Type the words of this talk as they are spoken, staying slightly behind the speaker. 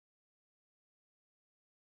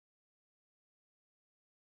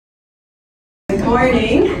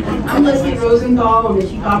morning. I'm Leslie Rosenthal. I'm the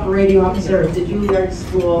Chief Operating Officer of the Juilliard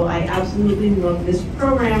School. I absolutely love this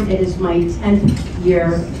program. It is my 10th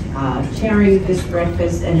year chairing this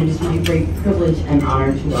breakfast, and it is my great privilege and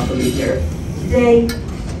honor to welcome you here today.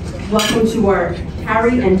 Welcome to our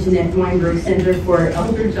Harry and Jeanette Weinberg Center for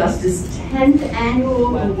Elder Justice 10th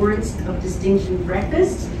Annual Awards of Distinction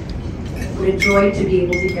Breakfast. What a joy to be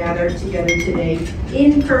able to gather together today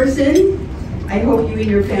in person. I hope you and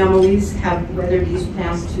your families have weathered these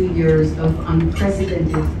past 2 years of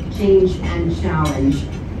unprecedented change and challenge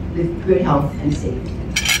with good health and safety.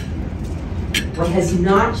 What has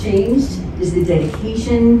not changed is the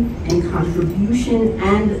dedication and contribution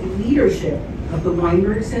and leadership of the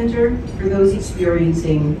Weinberg Center for those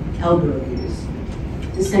experiencing elder abuse.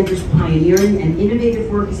 The center's pioneering and innovative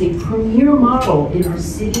work is a premier model in our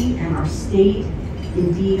city and our state,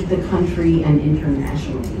 indeed the country and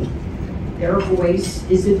internationally. Their voice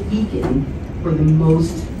is a beacon for the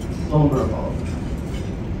most vulnerable.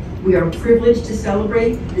 We are privileged to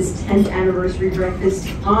celebrate this 10th anniversary breakfast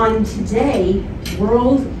on today,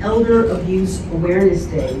 World Elder Abuse Awareness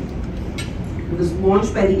Day. It was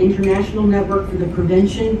launched by the International Network for the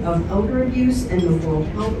Prevention of Elder Abuse and the World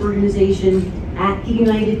Health Organization at the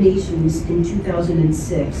United Nations in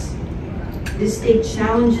 2006. This day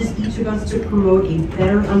challenges each of us to promote a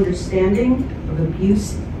better understanding of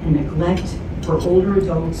abuse and neglect for older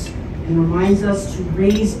adults and reminds us to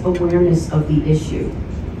raise awareness of the issue.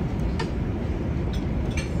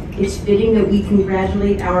 It's fitting that we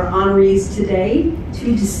congratulate our honorees today,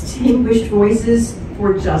 two distinguished voices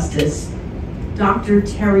for justice. Dr.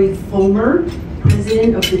 Terry Fulmer,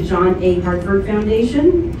 President of the John A. Hartford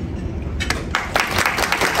Foundation,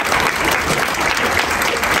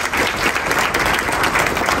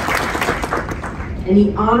 and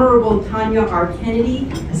the Honorable Tanya R. Kennedy,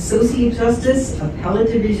 Associate Justice, Appellate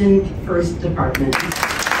Division, 1st Department.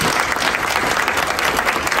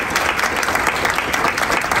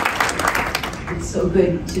 It's so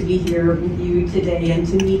good to be here with you today and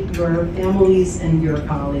to meet your families and your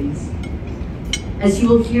colleagues. As you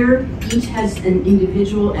will hear, each has an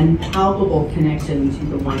individual and palpable connection to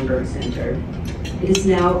the Weinberg Center. It is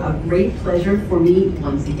now a great pleasure for me,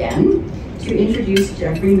 once again, to introduce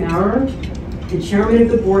Jeffrey Maurer, the Chairman of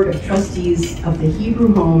the Board of Trustees of the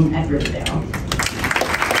Hebrew Home at Riverdale.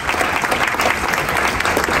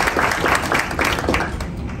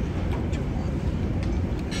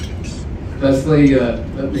 Leslie,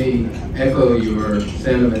 let me echo your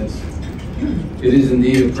sentiments. It is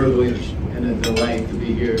indeed a privilege and a delight to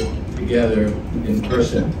be here together in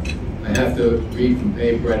person. I have to read from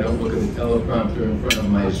paper. I don't look at the teleprompter in front of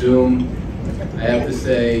my Zoom. I have to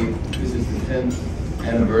say, this is the 10th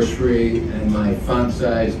anniversary, and my font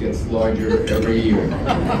size gets larger every year.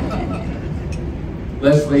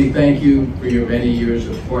 Leslie, thank you for your many years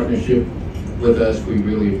of partnership with us. We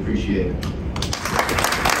really appreciate it.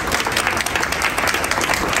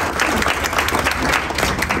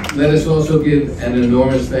 Let us also give an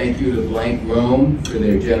enormous thank you to Blank Rome for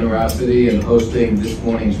their generosity in hosting this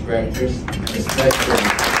morning's breakfast, and especially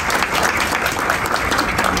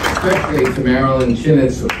to Marilyn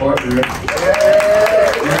Chinitz, a partner.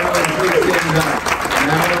 Marilyn, please stand up.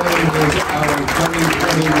 Marilyn is our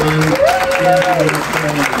 2021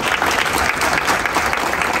 champion.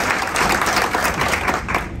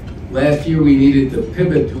 Last year we needed to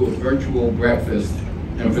pivot to a virtual breakfast,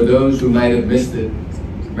 and for those who might have missed it,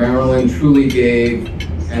 Marilyn truly gave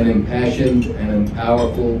an impassioned and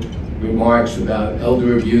powerful remarks about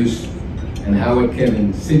elder abuse and how it can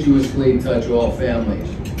insidiously touch all families.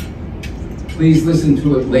 Please listen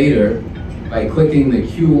to it later by clicking the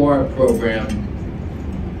QR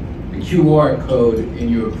code in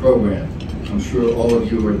your program. I'm sure all of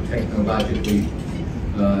you are technologically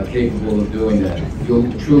capable of doing that. You'll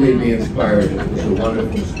truly be inspired. It was a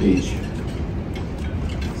wonderful speech.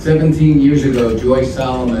 17 years ago, Joyce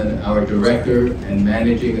Solomon, our director and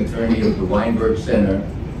managing attorney of the Weinberg Center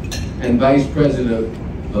and vice president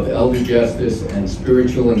of Elder Justice and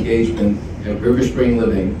Spiritual Engagement at RiverSpring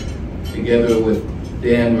Living, together with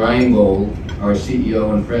Dan Reingold, our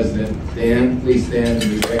CEO and president. Dan, please stand and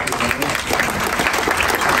be recognized.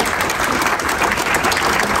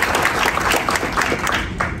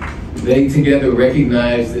 They together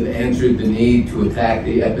recognized and answered the need to attack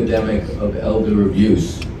the epidemic of elder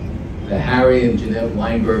abuse. The Harry and Jeanette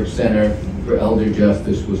Weinberg Center for Elder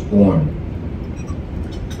Justice was born.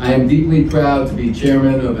 I am deeply proud to be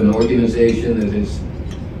chairman of an organization that has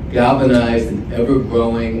galvanized an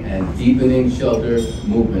ever-growing and deepening shelter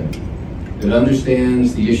movement that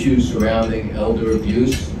understands the issues surrounding elder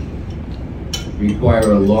abuse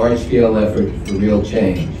require a large-scale effort for real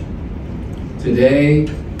change. Today,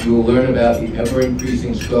 you will learn about the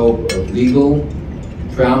ever-increasing scope of legal,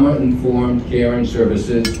 trauma-informed care and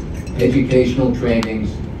services, educational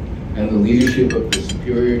trainings, and the leadership of the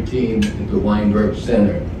superior team at the Weinberg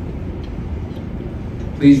Center.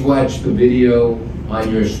 Please watch the video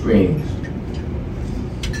on your screens.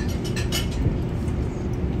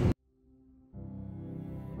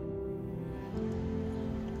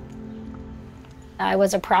 I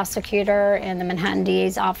was a prosecutor in the Manhattan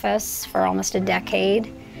DA's office for almost a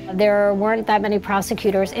decade. There weren't that many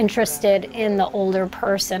prosecutors interested in the older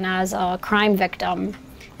person as a crime victim.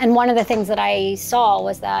 And one of the things that I saw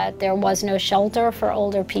was that there was no shelter for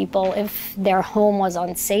older people if their home was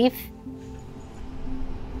unsafe.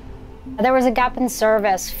 There was a gap in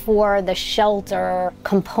service for the shelter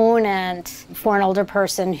component for an older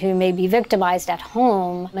person who may be victimized at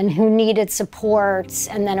home and who needed supports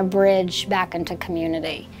and then a bridge back into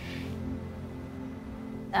community.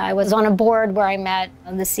 I was on a board where I met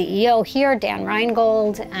the CEO here, Dan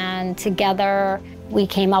Reingold, and together we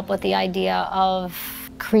came up with the idea of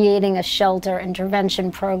creating a shelter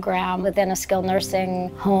intervention program within a skilled nursing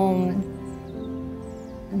home.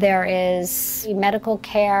 There is medical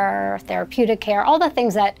care, therapeutic care, all the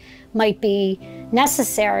things that might be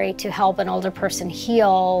necessary to help an older person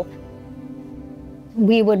heal.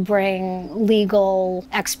 We would bring legal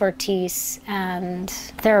expertise and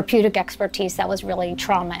therapeutic expertise that was really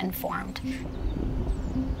trauma-informed.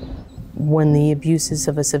 When the abuse is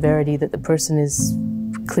of a severity that the person is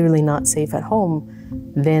clearly not safe at home,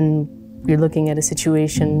 then you're looking at a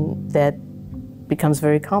situation that becomes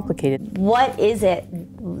very complicated. What is it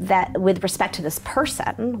that, with respect to this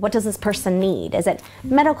person, what does this person need? Is it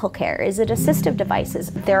medical care? Is it assistive devices?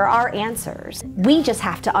 There are answers. We just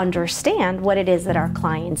have to understand what it is that our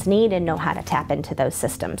clients need and know how to tap into those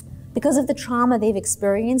systems. Because of the trauma they've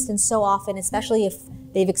experienced, and so often, especially if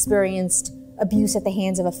they've experienced abuse at the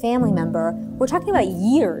hands of a family member, we're talking about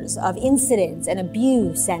years of incidents and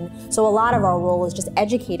abuse, and so a lot of our role is just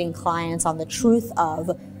educating clients on the truth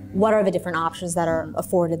of what are the different options that are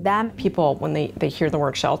afforded them. People, when they hear the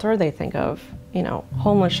word shelter, they think of,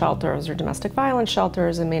 homeless shelters or domestic violence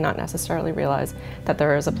shelters, and may not necessarily realize that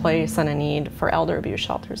there is a place and a need for elder abuse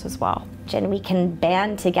shelters as well. And we can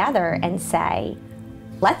band together and say,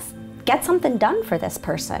 let's get something done for this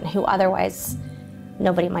person who otherwise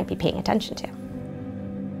nobody might be paying attention to.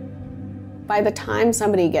 By the time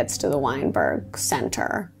somebody gets to the Weinberg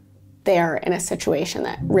Center, they're in a situation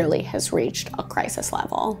that really has reached a crisis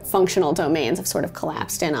level. Functional domains have sort of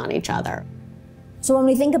collapsed in on each other. So when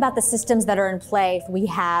we think about the systems that are in play, we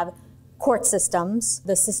have court systems,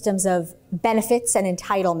 the systems of benefits and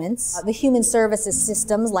entitlements, the human services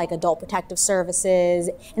systems like adult protective services,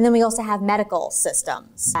 and then we also have medical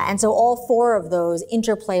systems. And so all four of those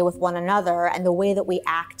interplay with one another, and the way that we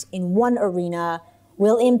act in one arena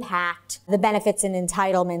will impact the benefits and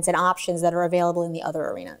entitlements and options that are available in the other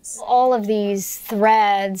arenas. All of these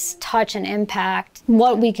threads touch and impact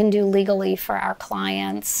what we can do legally for our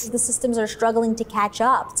clients. The systems are struggling to catch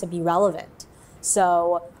up, to be relevant.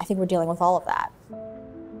 So I think we're dealing with all of that.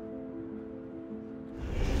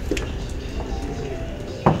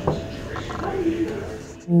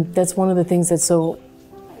 That's one of the things that's so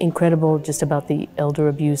incredible just about the elder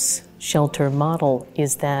abuse shelter model,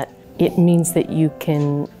 is that it means that you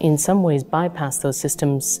can, in some ways, bypass those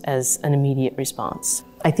systems as an immediate response.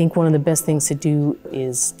 I think one of the best things to do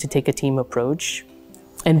is to take a team approach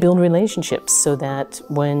and build relationships so that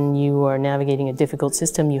when you are navigating a difficult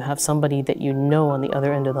system, you have somebody that you know on the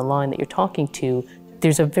other end of the line that you're talking to.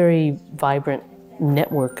 There's a very vibrant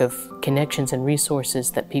network of connections and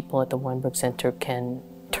resources that people at the Weinberg Center can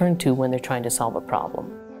turn to when they're trying to solve a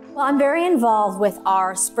problem. Well, I'm very involved with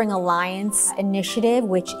our Spring Alliance initiative,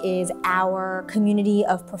 which is our community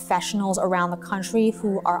of professionals around the country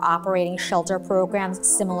who are operating shelter programs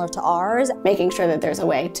similar to ours. Making sure that there's a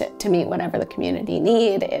way to meet whatever the community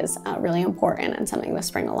need is really important, and something the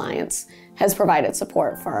Spring Alliance has provided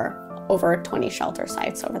support for over 20 shelter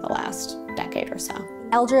sites over the last decade or so.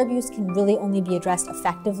 Elder abuse can really only be addressed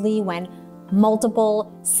effectively when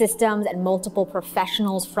multiple systems and multiple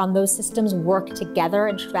professionals from those systems work together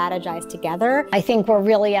and strategize together. I think we're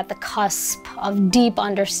really at the cusp of deep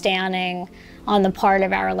understanding on the part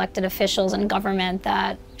of our elected officials and government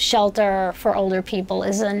that shelter for older people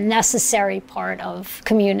is a necessary part of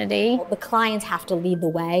community. The clients have to lead the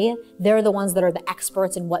way. They're the ones that are the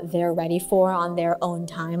experts in what they're ready for on their own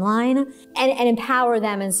timeline, and empower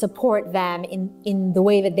them and support them in the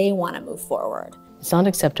way that they want to move forward. It's not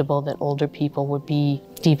acceptable that older people would be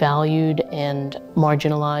devalued and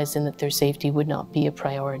marginalized, and that their safety would not be a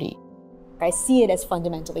priority. I see it as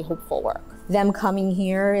fundamentally hopeful work. Them coming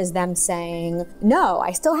here is them saying, no,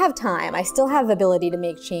 I still have time. I still have the ability to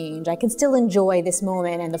make change. I can still enjoy this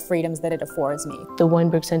moment and the freedoms that it affords me. The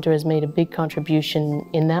Weinberg Center has made a big contribution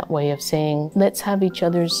in that way of saying, let's have each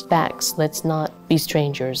other's backs. Let's not be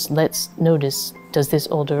strangers. Let's notice, does this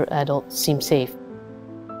older adult seem safe?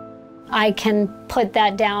 I can put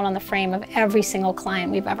that down on the frame of every single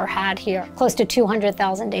client we've ever had here. Close to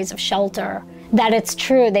 200,000 days of shelter. That it's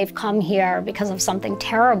true they've come here because of something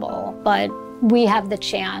terrible, but we have the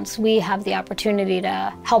chance, we have the opportunity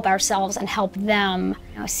to help ourselves and help them,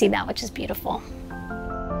 see that, which is beautiful.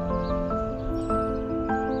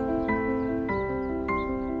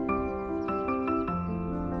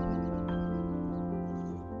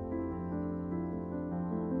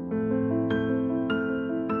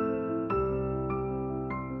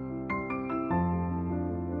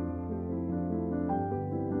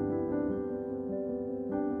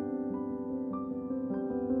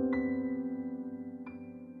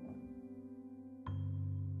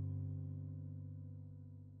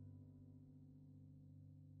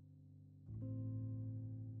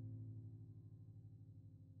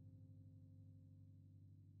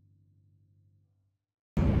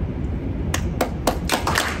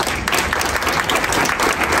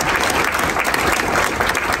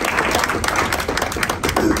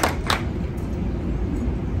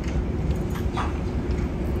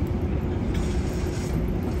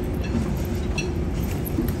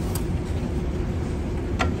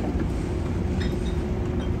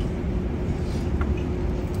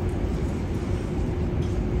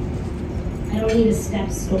 Need a step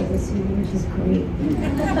stool this year, which is great.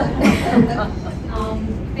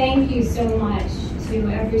 Thank you so much to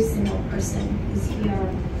every single person who's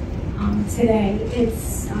here today.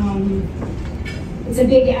 It's a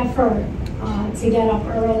big effort to get up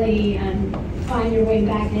early and find your way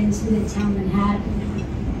back into Midtown Manhattan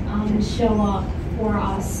and show up for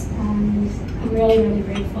us. And I'm really, really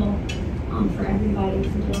grateful for everybody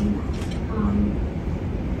for doing that.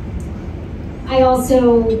 I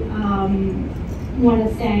also want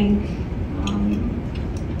to thank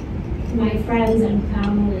my friends and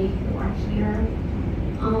family who are here.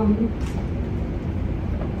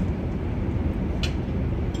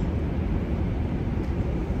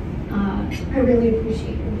 I really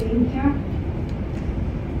appreciate you being here.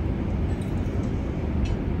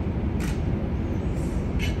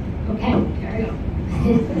 Okay, carry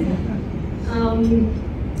on.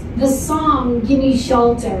 The song, Gimme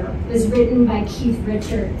Shelter, was written by Keith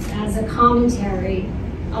Richards as a commentary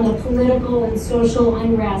on the political and social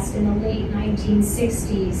unrest in the late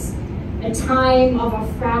 1960s, a time of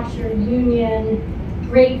a fractured union,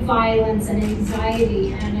 great violence and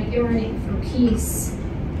anxiety, and a yearning for peace.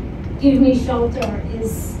 Give Me Shelter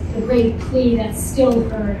is the great plea that's still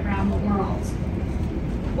heard around the world.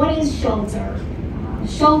 What is shelter?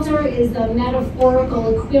 Shelter is the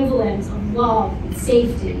metaphorical equivalent of love and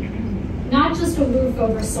safety. Not just a roof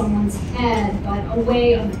over someone's head, but a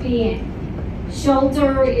way of being.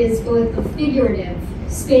 Shelter is both the figurative,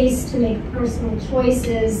 space to make personal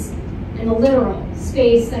choices, and the literal,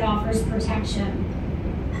 space that offers protection.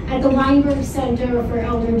 At the Weinberg Center for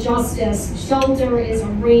Elder Justice, shelter is a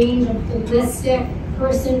range of holistic,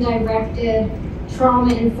 person-directed,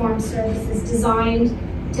 trauma-informed services designed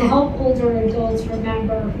to help older adults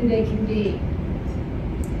remember who they can be.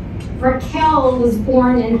 Raquel was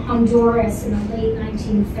born in Honduras in the late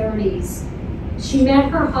 1930s. She met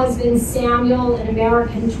her husband Samuel, an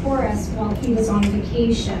American tourist, while he was on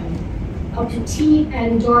vacation. A petite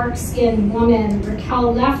and dark-skinned woman,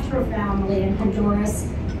 Raquel left her family in Honduras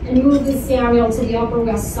and moved with Samuel to the Upper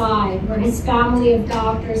West Side, where his family of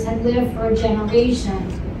doctors had lived for a generation,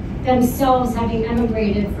 themselves having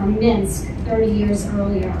emigrated from Minsk 30 years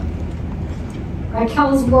earlier.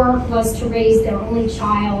 Raquel's work was to raise their only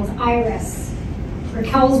child, Iris.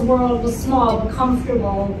 Raquel's world was small but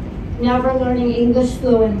comfortable, never learning English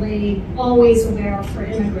fluently, always aware of her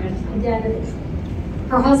immigrant identity.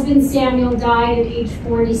 Her husband Samuel died at age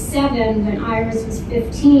 47 when Iris was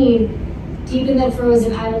 15, deep in the throes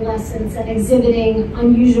of adolescence and exhibiting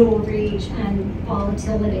unusual rage and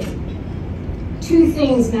volatility. Two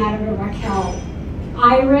things matter to Raquel: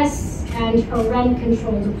 Iris and her rent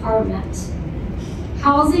control department.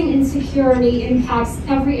 Housing insecurity impacts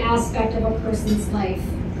every aspect of a person's life,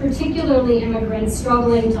 particularly immigrants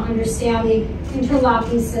struggling to understand the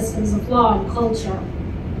interlocking systems of law and culture.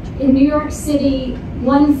 In New York City,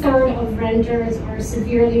 1/3 of renters are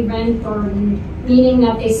severely rent burdened, meaning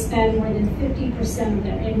that they spend more than 50% of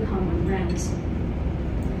their income on rent.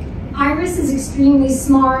 Iris is extremely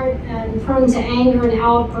smart and prone to anger and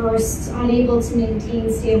outbursts, unable to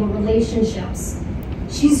maintain stable relationships.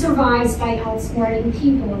 She survives by outsmarting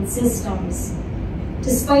people and systems.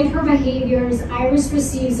 Despite her behaviors, Iris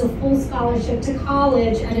receives a full scholarship to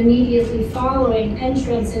college and immediately following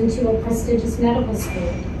entrance into a prestigious medical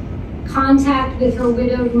school. Contact with her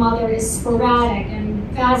widowed mother is sporadic and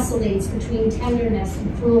vacillates between tenderness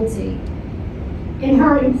and cruelty. In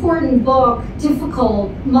her important book,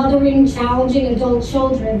 Difficult, Mothering Challenging Adult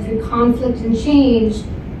Children Through Conflict and Change,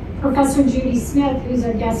 Professor Judy Smith, who's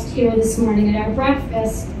our guest here this morning at our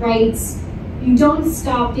breakfast, writes, "You don't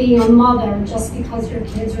stop being a mother just because your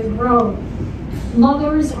kids are grown.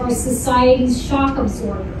 Mothers are society's shock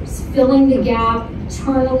absorbers, filling the gap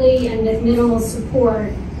eternally and with minimal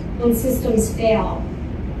support when systems fail."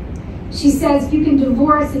 She says you can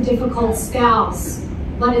divorce a difficult spouse,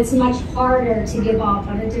 but it's much harder to give up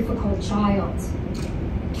on a difficult child.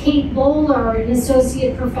 Kate Bowler, an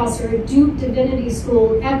associate professor at Duke Divinity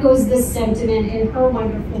School, echoes this sentiment in her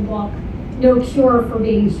wonderful book, No Cure for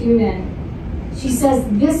Being Human. She says,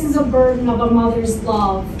 "This is a burden of a mother's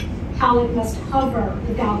love, how it must hover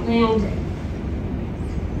without landing."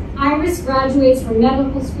 Iris graduates from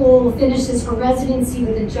medical school, finishes her residency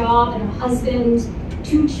with a job and a husband.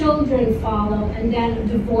 2 children follow, and then a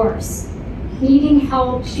divorce. Needing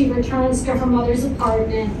help, she returns to her mother's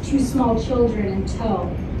apartment, 2 small children in tow.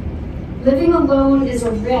 Living alone is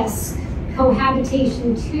a risk.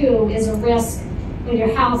 Cohabitation, too, is a risk when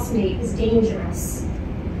your housemate is dangerous.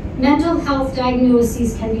 Mental health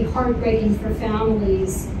diagnoses can be heartbreaking for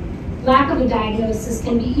families. Lack of a diagnosis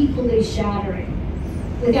can be equally shattering.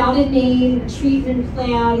 Without a name, a treatment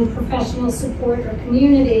plan, professional support, or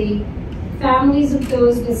community, families of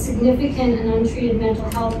those with significant and untreated mental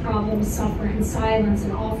health problems suffer in silence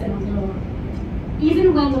and often alone.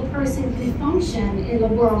 Even when the person can function in the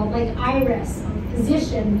world, like Iris, a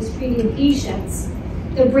physician who's treating patients,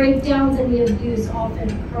 the breakdowns and the abuse often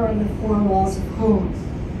occur in the 4 walls of home.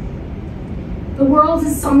 The world's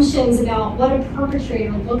assumptions about what a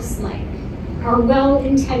perpetrator looks like, our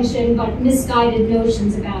well-intentioned but misguided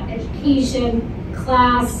notions about education,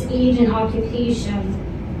 class, age, and occupation,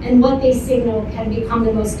 and what they signal can become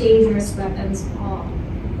the most dangerous weapons of all.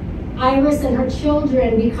 Iris and her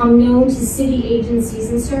children become known to city agencies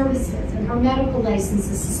and services, and her medical license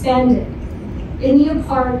is suspended. In the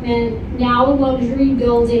apartment, now a luxury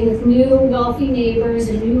building with new wealthy neighbors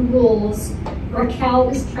and new rules, Raquel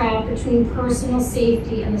is trapped between personal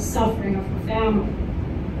safety and the suffering of her family.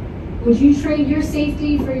 Would you trade your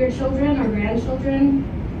safety for your children or grandchildren?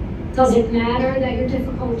 Does it matter that your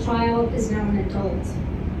difficult child is now an adult?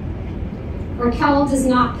 Raquel does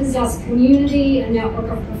not possess community, a network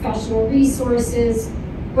of professional resources,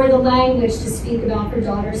 or the language to speak about her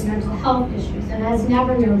daughter's mental health issues, and has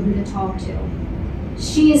never known who to talk to.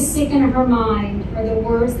 She is sick in her mind, are the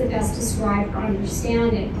words that best describe her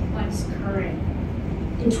understanding of what's occurring.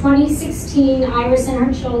 In 2016, Iris and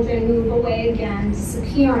her children move away again,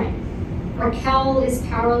 disappearing. Raquel is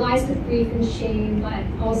paralyzed with grief and shame, but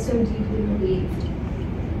also deeply relieved.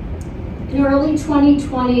 In early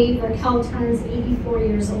 2020, Raquel turns 84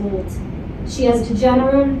 years old. She has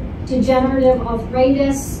degenerative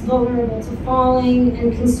arthritis, vulnerable to falling,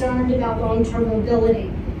 and concerned about long-term mobility.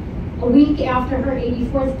 A week after her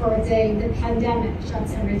 84th birthday, the pandemic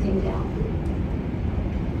shuts everything down.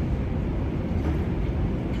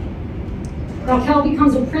 Raquel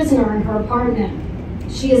becomes a prisoner in her apartment.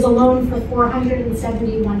 She is alone for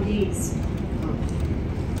 471 days.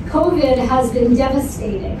 COVID has been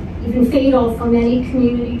devastating, even fatal for many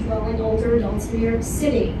community-dwelling older adults in New York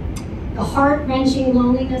City. The heart-wrenching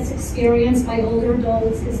loneliness experienced by older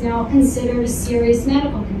adults is now considered a serious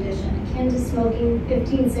medical condition, akin to smoking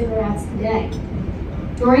 15 cigarettes a day.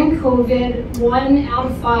 During COVID, 1 out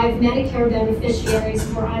of 5 Medicare beneficiaries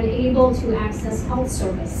were unable to access health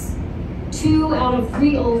service. 2 out of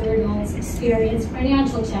 3 older adults experienced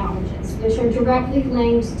financial challenges, which are directly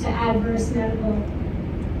linked to adverse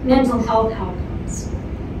mental health outcomes.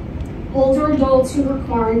 Older adults who were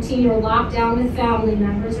quarantined or locked down with family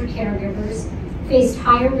members or caregivers faced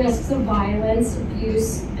higher risks of violence,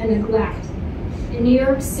 abuse, and neglect. In New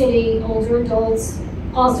York City, older adults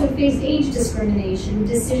also faced age discrimination,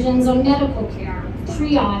 decisions on medical care,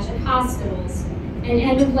 triage at hospitals, and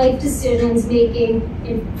end-of-life decision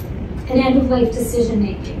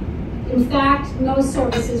making. In fact, most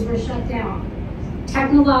services were shut down.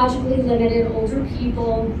 Technologically limited older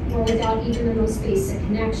people were without even the most basic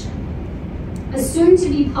connection. A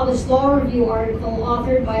soon-to-be-published law review article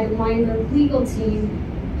authored by the Weinberg legal team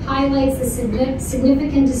highlights the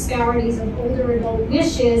significant disparities of older adult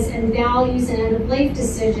wishes and values and end-of-life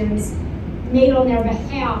decisions made on their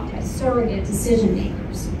behalf by surrogate decision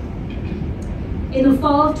makers. In the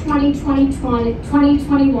fall of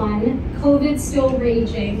 2021, COVID still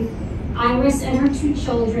raging, Iris and her 2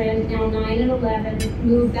 children, now 9 and 11,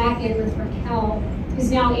 moved back in with Raquel,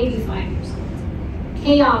 who's now 85 years old.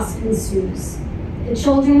 Chaos ensues. The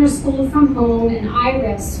children are schooled from home, and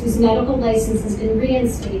Iris, whose medical license has been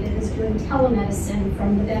reinstated, is doing telemedicine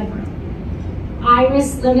from the bedroom.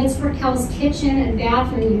 Iris limits Raquel's kitchen and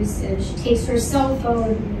bathroom usage, takes her cell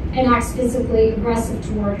phone, and acts physically aggressive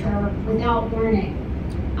toward her without warning.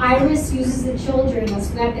 Iris uses the children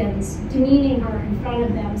as weapons, demeaning her in front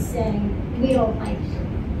of them, saying, "We don't like you."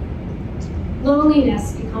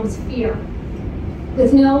 Loneliness becomes fear.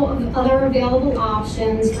 With no other available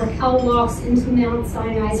options, Raquel walks into Mount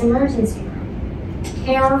Sinai's emergency room.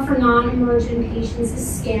 Care for non-emergent patients is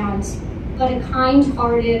scant, but a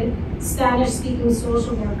kind-hearted, Spanish-speaking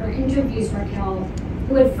social worker interviews Raquel,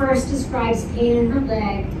 who at first describes pain in her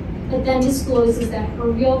leg, but then discloses that her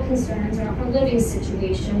real concerns are her living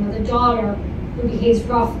situation with a daughter who behaves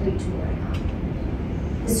roughly toward her.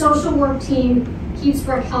 The social work team keeps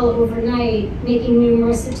Raquel overnight, making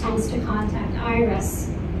numerous attempts to contact Iris.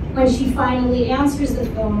 When she finally answers the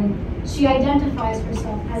phone, she identifies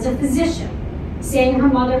herself as a physician, saying her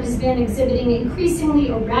mother has been exhibiting increasingly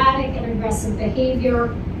erratic and aggressive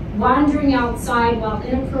behavior, wandering outside while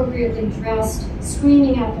inappropriately dressed,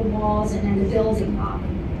 screaming at the walls and in the building lobby.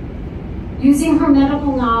 Using her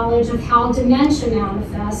medical knowledge of how dementia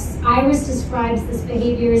manifests, Iris describes this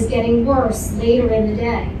behavior as getting worse later in the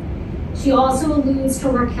day. She also alludes to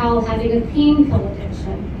Raquel having a pain pill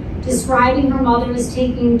addiction, describing her mother as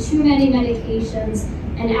taking too many medications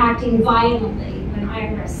and acting violently when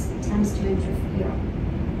Iris attempts to interfere.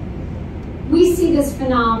 We see this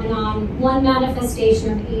phenomenon, one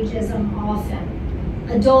manifestation of ageism, often.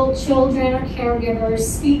 Adult children or caregivers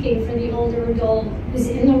speaking for the older adult who's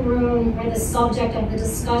in the room or the subject of the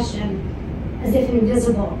discussion as if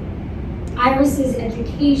invisible. Iris's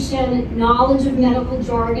education, knowledge of medical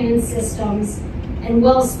jargon and systems, and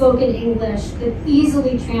well-spoken English could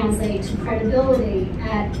easily translate to credibility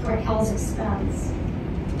at Raquel's expense.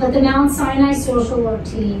 But the Mount Sinai social work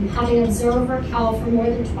team, having observed Raquel for more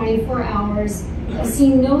than 24 hours, have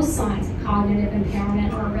seen no signs of cognitive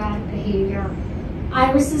impairment or erratic behavior.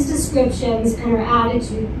 Iris's descriptions and her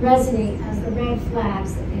attitude resonate as the red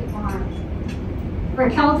flags that they are.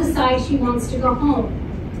 Raquel decides she wants to go home.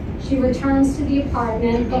 She returns to the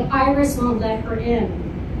apartment, but Iris won't let her in.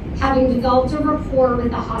 Having developed a rapport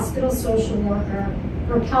with the hospital social worker,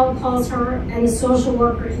 Raquel calls her, and the social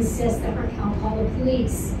worker insists that Raquel call the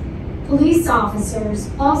police. Police officers,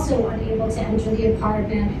 also unable to enter the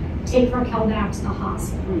apartment, take Raquel back to the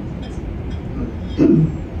hospital.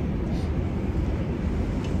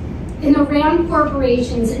 In the RAND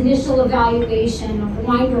Corporation's initial evaluation of the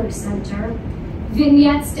Weinberg Center,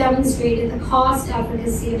 vignettes demonstrated the cost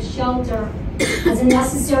efficacy of shelter as a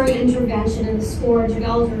necessary intervention in the scourge of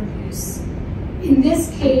elder abuse. In this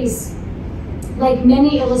case, like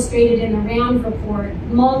many illustrated in the RAND report,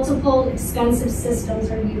 multiple expensive systems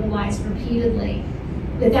are utilized repeatedly.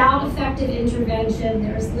 Without effective intervention,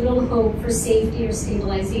 there is little hope for safety or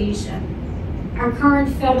stabilization. Our current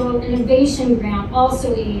federal innovation grant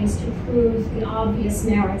also aims to prove the obvious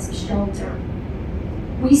merits of shelter.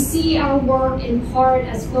 We see our work in part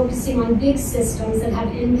as focusing on big systems that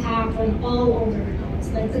have impact on all older adults,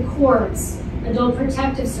 like the courts, adult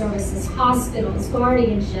protective services, hospitals,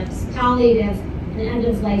 guardianships, palliative, and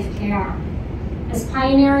end-of-life care. As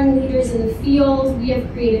pioneering leaders in the field, we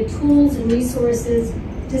have created tools and resources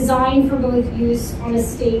designed for both use on a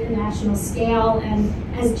state and national scale. And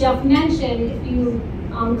as Jeff mentioned, if you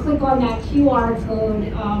click on that QR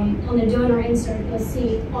code on the donor insert, you'll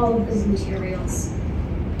see all of those materials.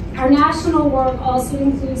 Our national work also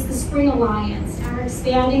includes the Spring Alliance, our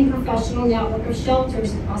expanding professional network of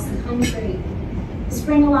shelters across the country. The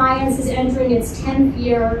Spring Alliance is entering its 10th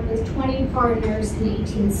year with 20 partners in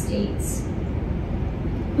 18 states.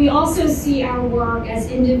 We also see our work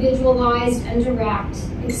as individualized and direct,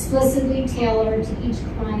 explicitly tailored to each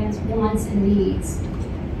client's wants and needs.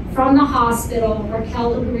 From the hospital,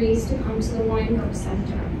 Raquel agrees to come to the Weinberg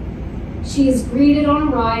Center. She is greeted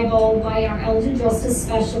on arrival by our elder justice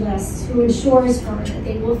specialist, who ensures her that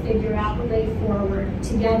they will figure out the way forward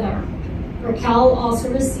together. Raquel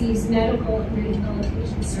also receives medical and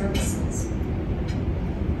rehabilitation services.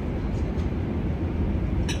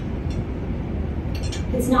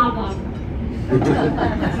 It's not vodka.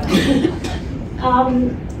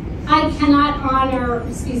 I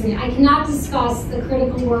cannot discuss the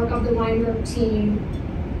critical work of the Weinberg team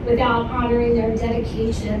without honoring their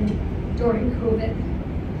dedication during COVID.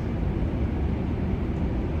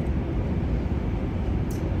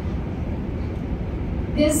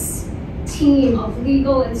 This team of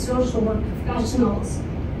legal and social work professionals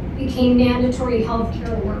became mandatory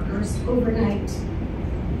healthcare workers overnight.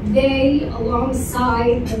 They,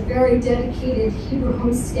 alongside the very dedicated Hebrew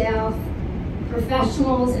Home staff,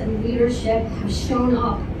 professionals and leadership, have shown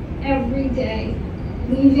up every day,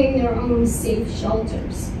 leaving their own safe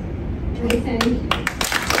shelters. And I thank you.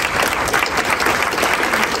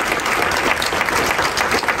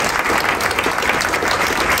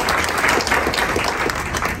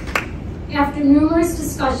 After numerous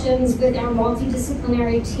discussions with our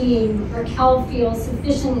multidisciplinary team, Raquel feels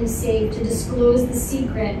sufficiently safe to disclose the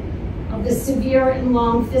secret of the severe and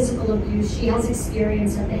long physical abuse she has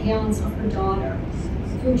experienced at the hands of her daughter.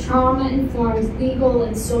 Through trauma-informed legal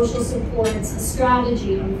and social supports, a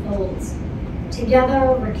strategy unfolds.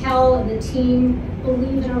 Together, Raquel and the team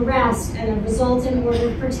believe an arrest and a resultant order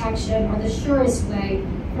of protection are the surest way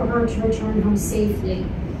for her to return home safely.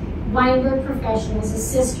 Weinberg professionals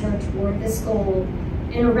assist her toward this goal.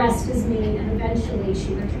 An arrest is made and eventually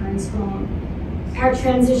she returns home. Our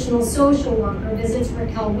transitional social worker visits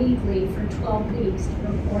Raquel weekly for 12 weeks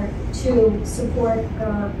to support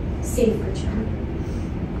her safe return.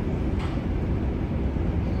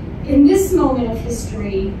 In this moment of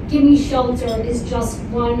history, Gimme Shelter is just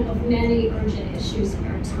one of many urgent issues of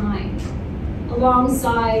our time.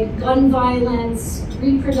 Alongside gun violence,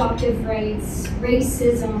 reproductive rights,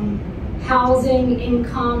 racism, housing,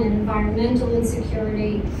 income, and environmental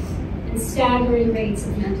insecurity, and staggering rates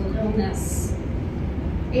of mental illness.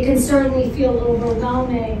 It can certainly feel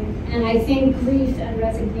overwhelming, and I think grief and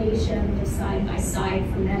resignation live side by side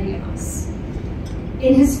for many of us.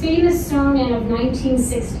 In his famous sermon of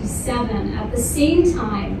 1967, at the same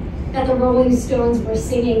time that the Rolling Stones were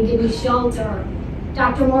singing Gimme Shelter,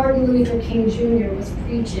 Dr. Martin Luther King Jr. was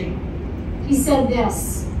preaching. He said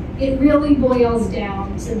this: "It really boils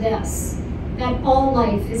down to this, that all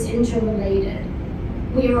life is interrelated.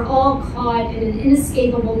 We are all caught in an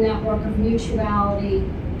inescapable network of mutuality,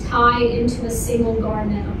 tied into a single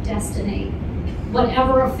garment of destiny.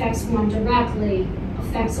 Whatever affects one directly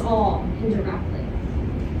affects all indirectly."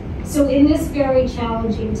 So in this very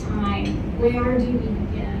challenging time, where do we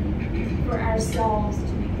begin for ourselves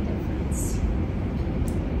to make a difference?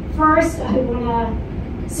 First, I want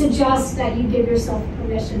to suggest that you give yourself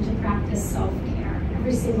permission to practice self-care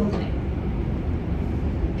every single day.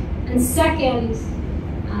 And second,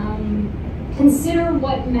 consider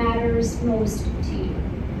what matters most to you.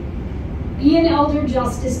 Be an elder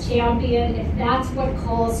justice champion if that's what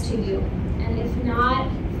calls to you. And if not,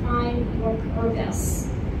 find your purpose.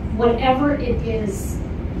 Whatever it is,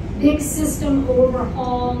 big system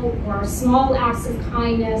overhaul or small acts of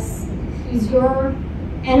kindness, use your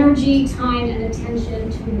energy, time, and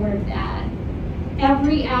attention toward that.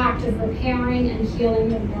 Every act of repairing and healing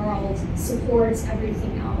the world supports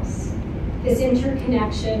everything else. This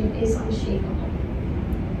interconnection is unshakable.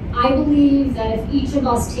 I believe that if each of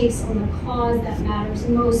us takes on the cause that matters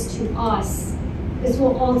most to us, this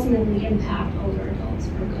will ultimately impact older adults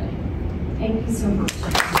for good. Thank you so much.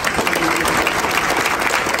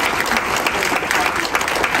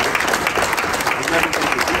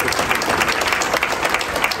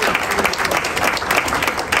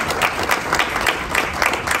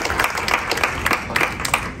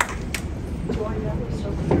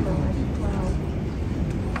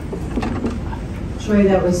 Joy,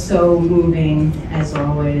 that was so moving, as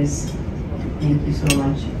always. Thank you so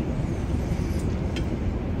much.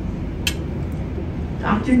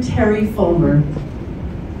 Dr. Terry Fulmer,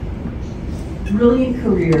 brilliant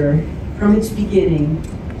career from its beginning,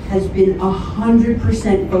 has been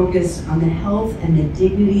 100% focused on the health and the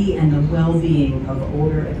dignity and the well-being of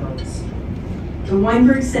older adults. The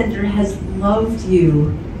Weinberg Center has loved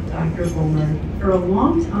you, Dr. Fulmer, for a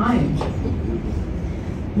long time.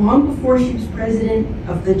 Long before she was president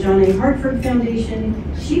of the John A. Hartford Foundation,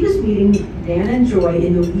 she was meeting Dan and Joy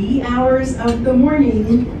in the wee hours of the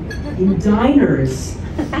morning in diners,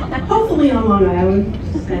 hopefully on Long Island,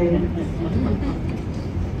 just saying.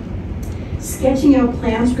 Sketching out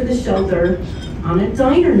plans for the shelter on a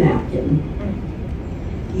diner napkin.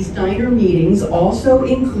 These diner meetings also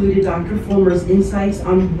included Dr. Fulmer's insights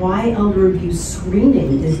on why elder abuse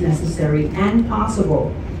screening is necessary and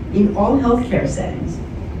possible in all healthcare settings.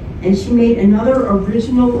 And she made another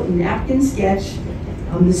original napkin sketch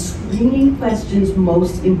on the screening questions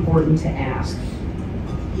most important to ask.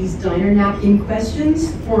 These diner napkin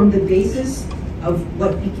questions form the basis of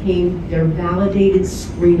what became their validated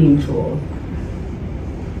screening tool.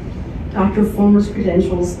 Dr. Fulmer's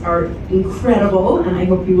credentials are incredible, and I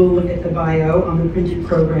hope you will look at the bio on the printed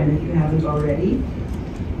program if you haven't already.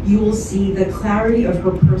 You will see the clarity of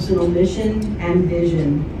her personal mission and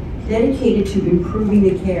vision, dedicated to improving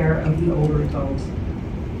the care of the older adult.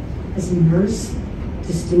 As a nurse,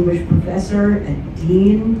 distinguished professor, and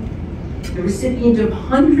dean, the recipient of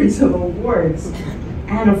hundreds of awards,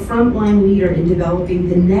 and a frontline leader in developing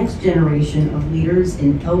the next generation of leaders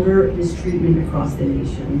in elder mistreatment across the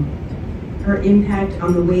nation. Her impact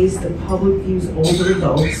on the ways the public views older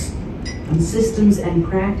adults, on systems and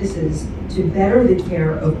practices to better the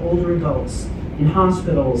care of older adults in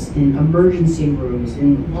hospitals, in emergency rooms,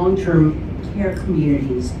 in long-term care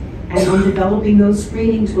communities, and on developing those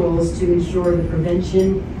screening tools to ensure the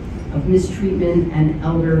prevention of mistreatment and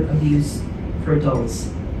elder abuse for adults.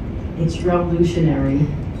 It's revolutionary.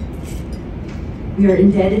 We are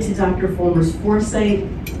indebted to Dr. Fulmer's foresight,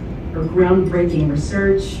 her groundbreaking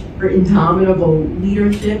research, her indomitable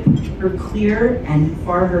leadership, her clear and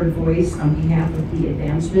far-heard voice on behalf of the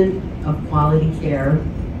advancement of quality care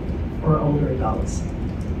for older adults.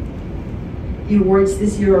 The awards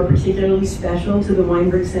this year are particularly special to the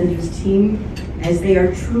Weinberg Center's team, as they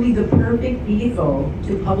are truly the perfect vehicle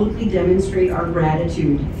to publicly demonstrate our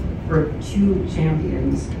gratitude for two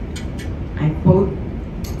champions. I quote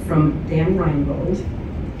from Dan Reingold,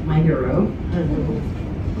 my hero.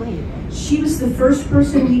 She was the first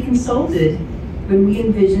person we consulted when we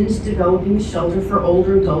envisioned developing a shelter for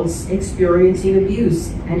older adults experiencing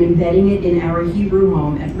abuse and embedding it in our Hebrew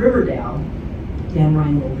home at Riverdale, Dan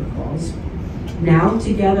Reingold recalls. Now,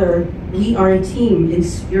 together, we are a team in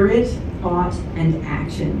spirit, thought, and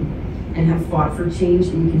action, and have fought for change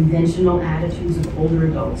in conventional attitudes of older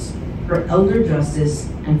adults, for elder justice,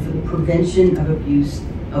 and for the prevention of abuse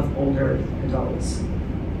of older adults.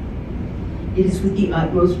 It is with the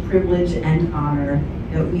utmost privilege and honor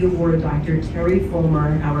that we award Dr. Terry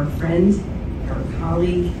Fulmer, our friend, our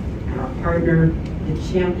colleague, and our partner,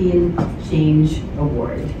 the Champion of Change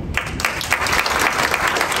Award.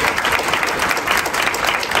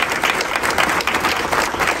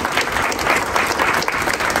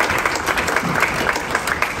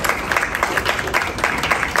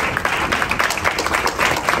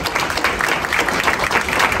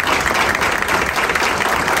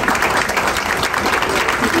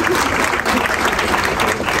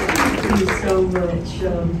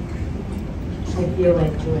 I feel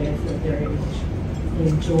like joy, I feel very much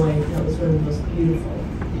in joy. That was one of the most beautiful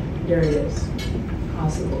areas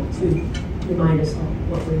possible to remind us all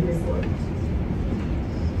what we're here for.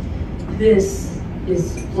 This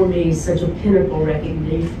is, for me, such a pinnacle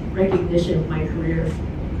recognition of my career.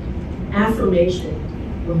 Affirmation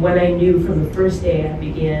of what I knew from the first day I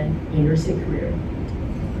began my nursing career.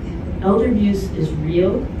 Elder abuse is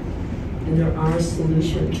real, and there are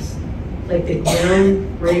solutions, like the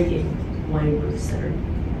groundbreaking Weinberg Center,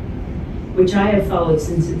 which I have followed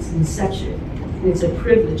since its inception, and it's a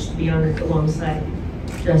privilege to be honored alongside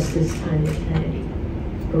Justice Tanya Kennedy,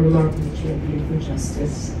 a remarkable champion for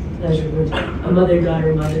justice. Pleasure, we're a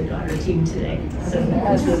mother-daughter team today, so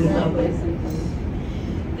that's really lovely.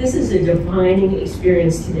 This is a defining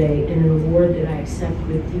experience today and an award that I accept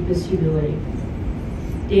with deepest humility.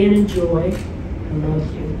 Dan and Joy, I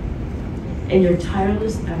love you, and your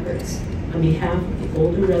tireless efforts on behalf of the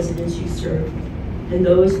older residents you serve and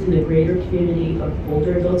those in the greater community of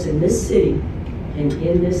older adults in this city and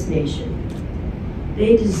in this nation.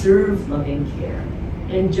 They deserve loving care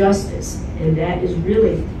and justice, and that is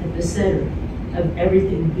really at the center of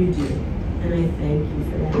everything you do, and I thank you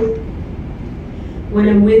for that. When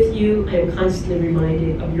I'm with you, I am constantly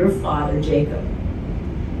reminded of your father, Jacob,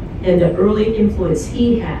 and the early influence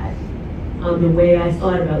he had on the way I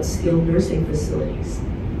thought about skilled nursing facilities.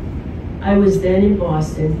 I was then in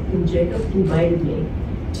Boston, and Jacob invited me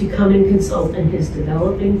to come and consult on his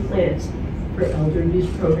developing plans for elder abuse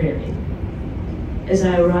programming. As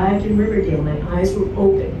I arrived in Riverdale, my eyes were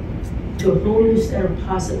open to a whole new set of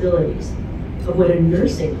possibilities of what a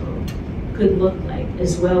nursing home could look like,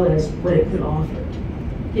 as well as what it could offer.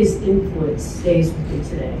 His influence stays with me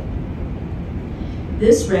today.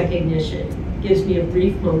 This recognition gives me a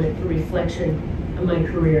brief moment for reflection on my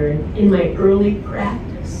career. In my early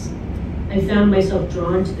practice, I found myself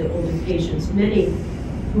drawn to the older patients, many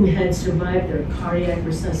who had survived their cardiac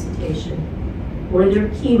resuscitation or their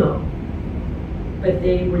chemo, but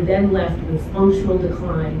they were then left with functional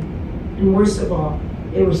decline, and worst of all,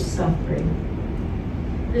 they were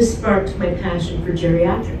suffering. This sparked my passion for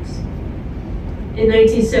geriatrics. In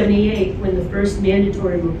 1978, when the first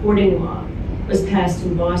mandatory reporting law was passed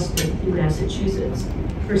in Boston, in Massachusetts,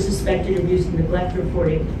 for suspected abuse and neglect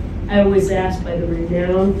reporting, I was asked by the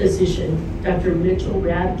renowned physician, Dr. Mitchell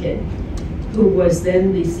Rabkin, who was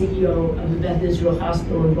then the CEO of the Beth Israel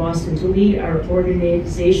Hospital in Boston, to lead our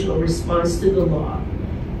organizational response to the law.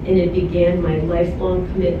 And it began my lifelong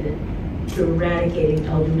commitment to eradicating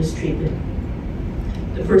elder mistreatment.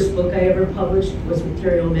 The first book I ever published was with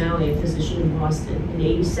Terry O'Malley, a physician in Boston, in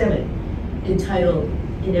 '87, entitled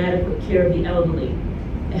Inadequate Care of the Elderly,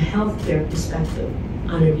 a Healthcare Perspective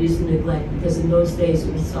on Abuse and Neglect, because in those days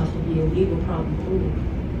it was thought to be a legal problem only.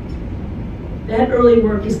 That early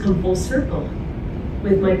work has come full circle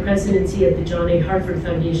with my presidency at the John A. Hartford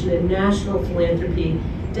Foundation, a national philanthropy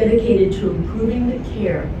dedicated to improving the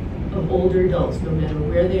care of older adults, no matter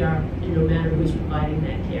where they are and no matter who's providing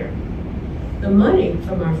that care. The money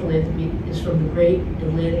from our philanthropy is from the great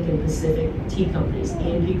Atlantic and Pacific tea companies,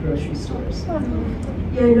 A&P grocery stores.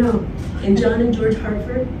 Yeah, I know. And John and George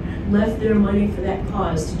Hartford left their money for that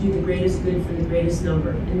cause to do the greatest good for the greatest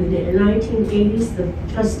number. In the 1980s, the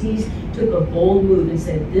trustees took a bold move and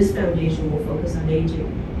said, this foundation will focus on aging,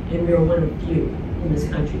 and we are one of few in this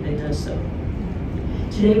country that does so.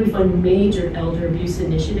 Today we fund major elder abuse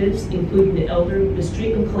initiatives, including the Elder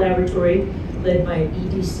Mistreatment Collaboratory, led by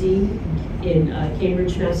EDC in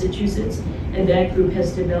Cambridge, Massachusetts, and that group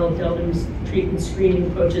has developed elder mistreatment screening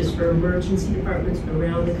approaches for emergency departments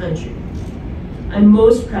around the country. I'm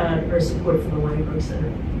most proud of our support for the Weinberg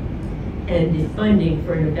Center and the funding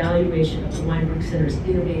for an evaluation of the Weinberg Center's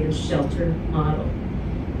innovative shelter model.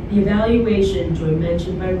 The evaluation, Joy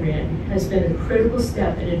mentioned by Rand, has been a critical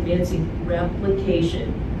step in advancing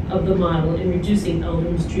replication of the model and reducing elder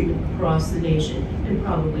mistreatment across the nation and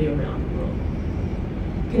probably around the world.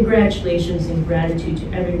 Congratulations and gratitude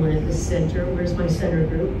to everyone at this center. Where's my center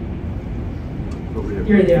group? Over here.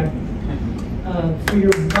 Here they are. For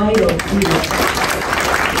your vital leadership.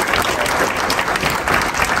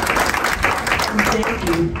 And thank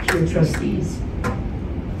you to your trustees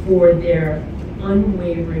for their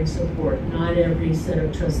unwavering support. Not every set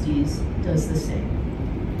of trustees does the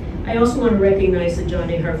same. I also want to recognize the John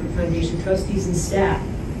A. Hartford Foundation trustees and staff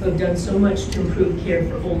who have done so much to improve care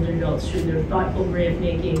for older adults through their thoughtful grant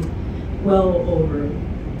making, well over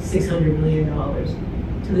 $600 million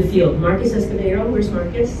to the field. Marcus Escobedo, where's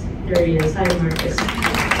Marcus? There he is. Hi, Marcus.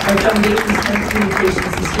 Our foundation's head of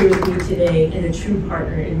communications is here with me today and a true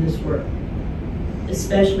partner in this work.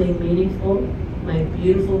 Especially meaningful, my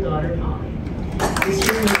beautiful daughter, Holly, is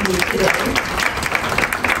here with me today.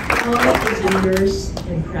 Holly is a nurse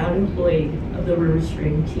and proud employee of the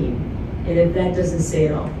RiverSpring team. And if that doesn't say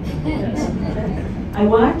it all, it does. I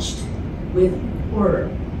watched with horror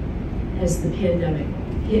as the pandemic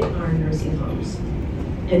hit our nursing homes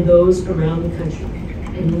and those around the country,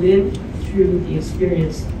 and lived through the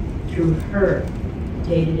experience through her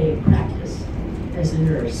day-to-day practice as a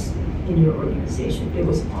nurse in your organization. It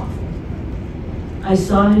was awful. I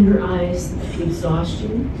saw in her eyes the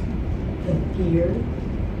exhaustion, the fear,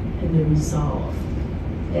 and the resolve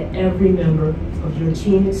that every member of your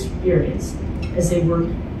team experienced as they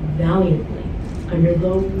worked valiantly under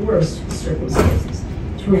the worst circumstances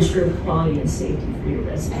to ensure quality and safety for your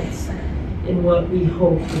residents in what we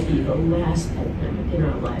hope will be the last pandemic in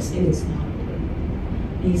our lives, and it's not over.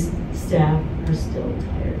 These staff are still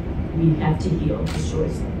tired. We have to heal the short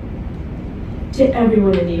term. To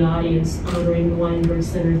everyone in the audience honoring the Weinberg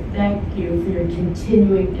Center, thank you for your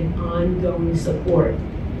continuing and ongoing support.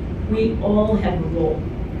 We all have a role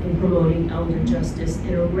in promoting elder justice and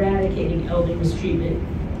eradicating elder mistreatment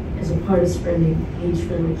as a part of spreading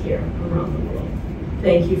age-friendly care around the world.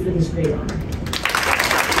 Thank you for this great honor.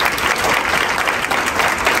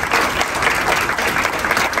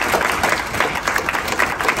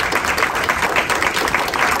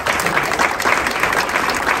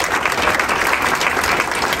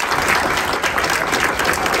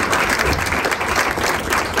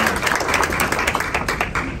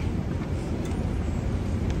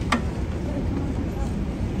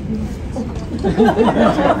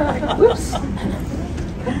 Whoops.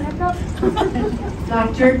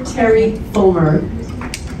 Dr. Terry Fulmer,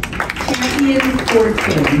 champion for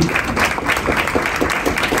Kim.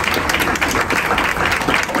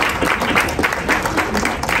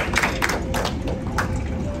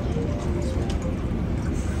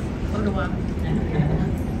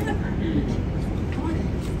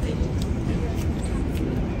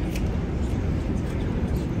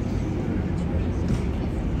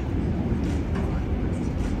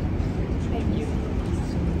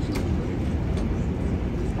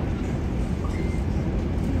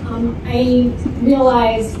 I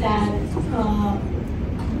realized that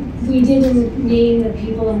we didn't name the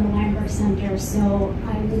people in the Weinberg Center, so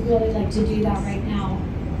I would really like to do that right now.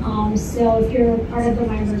 So if you're part of the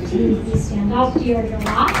Weinberg team, please stand up. Deirdre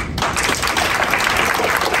Locke.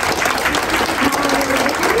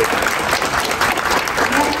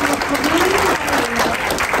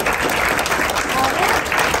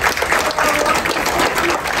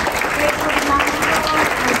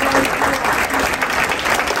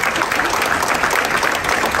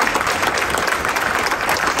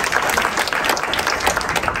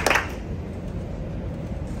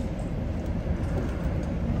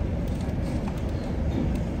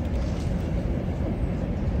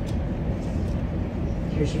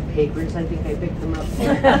 Here's your papers. I think I picked them up.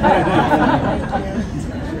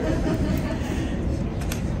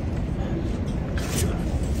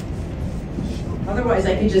 Otherwise,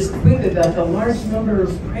 I could just quip about the large number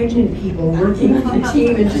of pregnant people working on the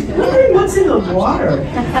team and just wondering what's in the water.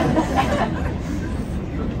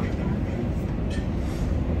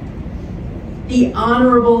 The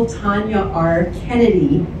Honorable Tanya R.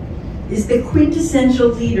 Kennedy is the quintessential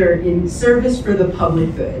leader in service for the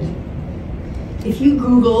public good. If you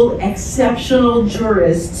Google exceptional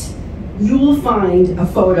jurist, you will find a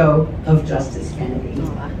photo of Justice Kennedy.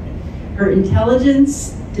 Her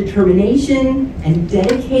intelligence, determination, and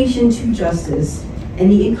dedication to justice, and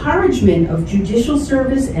the encouragement of judicial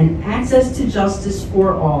service and access to justice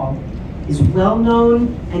for all is well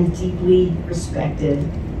known and deeply respected.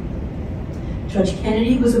 Judge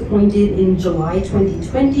Kennedy was appointed in July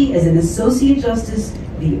 2020 as an Associate Justice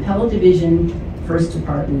of the Appellate Division, First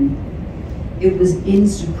Department. It was in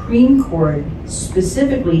Supreme Court,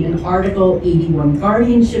 specifically in Article 81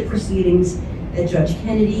 guardianship proceedings, that Judge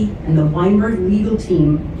Kennedy and the Weinberg legal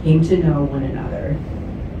team came to know one another.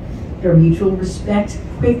 Their mutual respect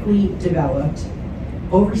quickly developed.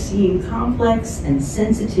 Overseeing complex and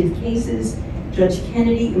sensitive cases, Judge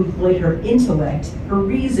Kennedy employed her intellect, her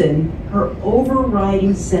reason, her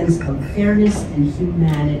overriding sense of fairness and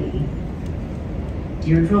humanity.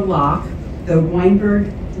 Deirdre Locke, the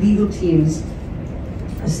Weinberg legal team's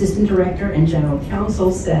Assistant Director and General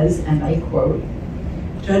Counsel, says, and I quote,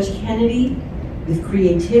 "Judge Kennedy, with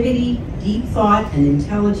creativity, deep thought, and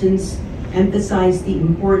intelligence, emphasized the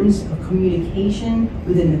importance of communication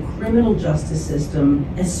within the criminal justice system,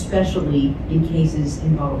 especially in cases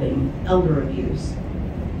involving elder abuse.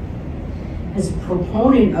 As a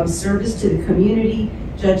proponent of service to the community,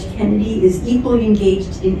 Judge Kennedy is equally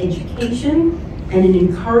engaged in education and in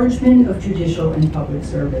encouragement of judicial and public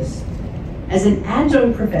service. As an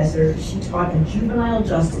adjunct professor, she taught a juvenile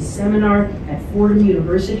justice seminar at Fordham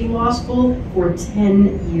University Law School for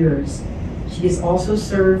 10 years. She has also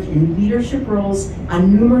served in leadership roles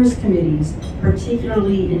on numerous committees,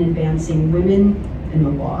 particularly in advancing women in the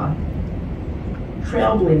law.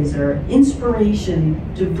 Trailblazer, inspiration,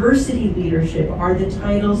 diversity leadership are the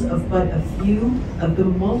titles of but a few of the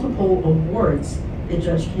multiple awards that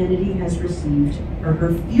Judge Kennedy has received for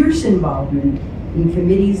her fierce involvement in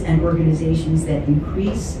committees and organizations that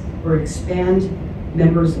increase or expand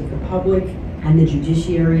members of the public and the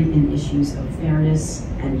judiciary in issues of fairness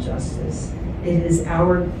and justice. It is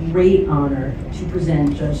our great honor to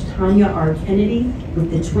present Judge Tanya R. Kennedy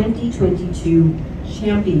with the 2022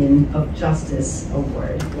 Champion of Justice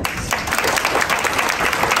Award.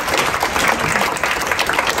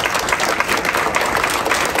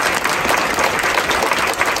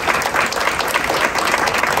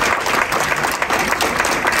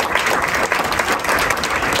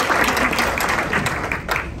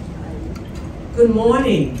 Good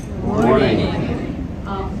morning. Good morning.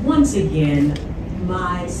 Once again,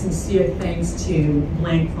 my sincere thanks to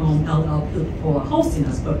Blank Foam LLP for hosting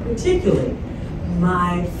us, but particularly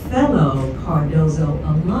my fellow Cardozo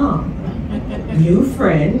alum, new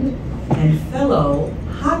friend, and fellow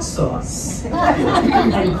hot sauce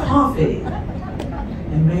and coffee,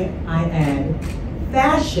 and may I add,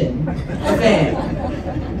 fashion fan,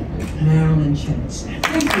 Marilyn Chance.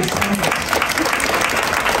 Thank you so much.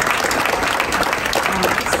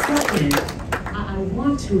 Second, I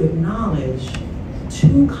want to acknowledge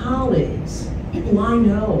two colleagues who I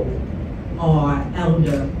know are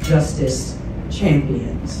elder justice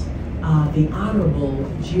champions. The Honorable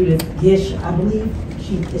Judith Gish, I believe,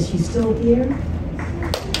 is she still here?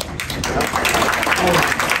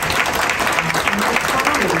 My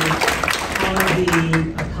colleague on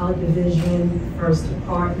the Appellate Division, First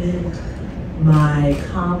Department, my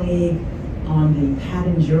colleague on the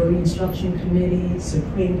Patent Jury Instruction Committee,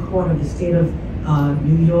 Supreme Court of the State of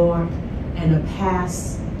New York, and a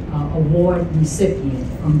past award recipient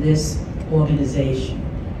from this organization.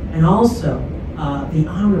 And also the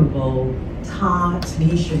Honorable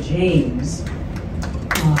Tanya James,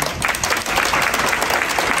 There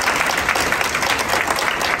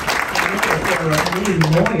are many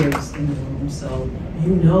lawyers in the room, so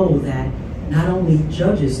you know that not only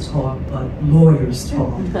judges talk, but lawyers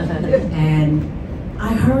talk. And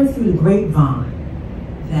I heard through the grapevine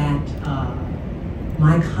that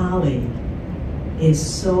my colleague is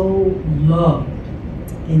so loved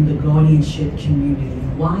in the guardianship community.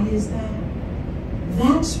 Why is that?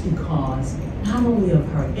 That's because not only of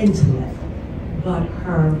her intellect, but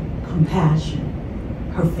her compassion,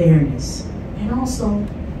 her fairness, and also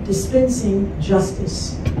dispensing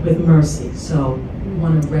justice with mercy. So we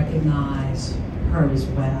want to recognize her as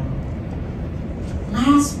well.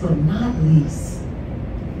 Last but not least,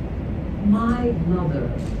 my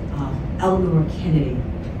mother, Eleanor Kennedy.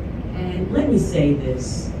 And let me say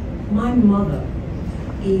this, my mother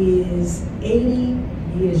is 80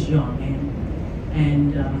 years young,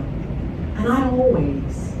 and I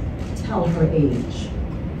always tell her age.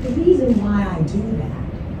 The reason why I do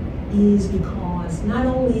that is because not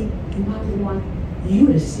only do I want you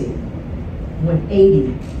to see what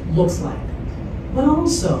 80 looks like, but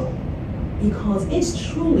also because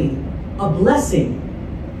it's truly a blessing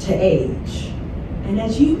to age. And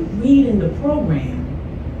as you read in the program,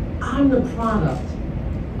 I'm the product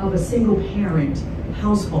of a single parent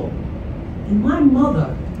household. And my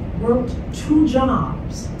mother worked 2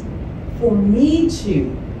 jobs for me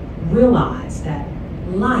to realize that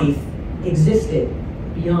life existed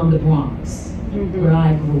beyond the Bronx, where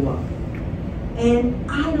I grew up. And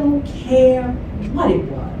I don't care what it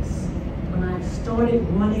was. When I started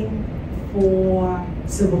running for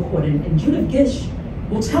civil court, and Judith Gish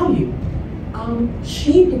will tell you,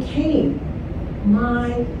 she became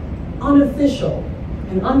my unofficial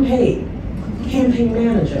and unpaid campaign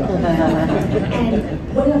manager.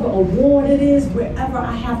 And whatever award it is, wherever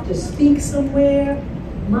I have to speak somewhere,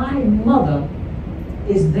 my mother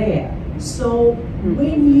is there. So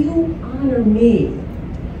when you honor me,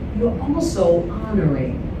 you're also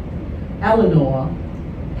honoring Eleanor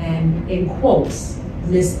and, in quotes,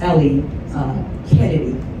 Miss Ellie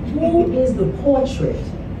Kennedy, who is the portrait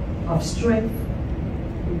of strength,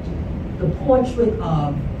 the portrait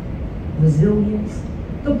of resilience,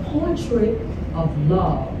 the portrait of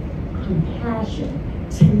love, compassion,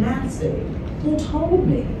 tenacity, who told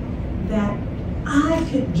me that I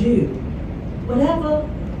could do whatever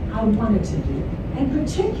I wanted to do. And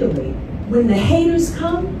particularly when the haters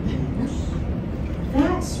come,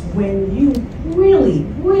 that's when you really,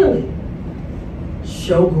 really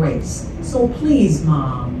show grace. So please,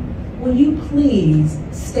 Mom, will you please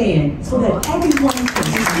stand so that everyone can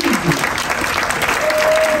see you?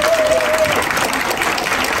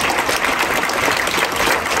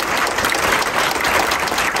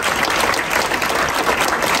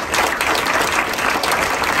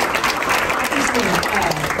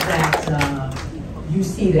 You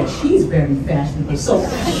see that she's very fashionable, so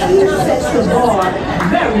she sets the bar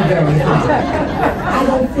very, very high. I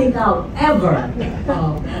don't think I'll ever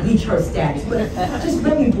reach her status, but just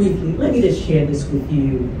very briefly, let me just share this with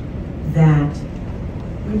you, that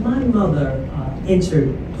when my mother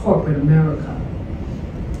entered corporate America,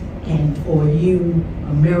 and for you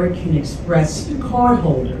American Express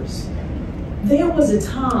cardholders, there was a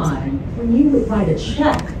time when you would write a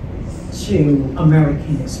check to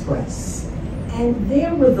American Express. And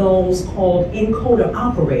there were those called encoder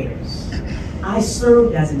operators. I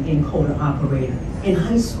served as an encoder operator in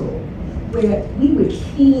high school, where we would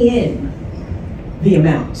key in the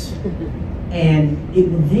amount, and it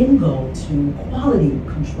would then go to quality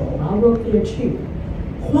control. I worked there too.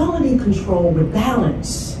 Quality control would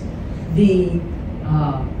balance the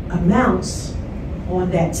amounts on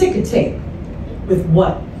that ticket tape with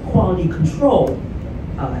what quality control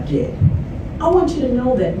did. I want you to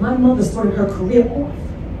know that my mother started her career off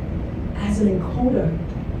as an encoder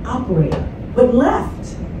operator, but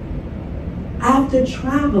left after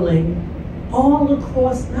traveling all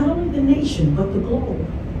across not only the nation, but the globe,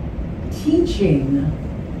 teaching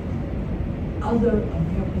other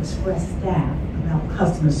American Express staff about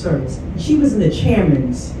customer service. She was in the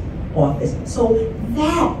chairman's office. So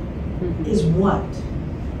that is what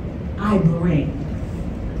I bring,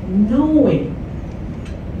 knowing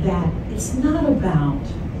that it's not about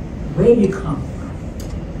where you come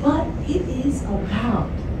from, but it is about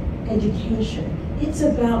education. It's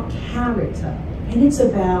about character, and it's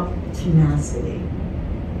about tenacity.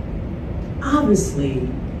 Obviously,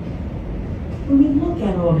 when we look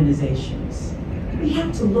at organizations, we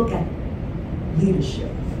have to look at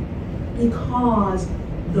leadership, because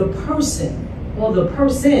the person or the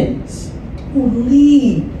persons who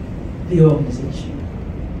lead the organization,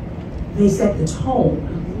 they set the tone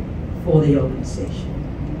for the organization.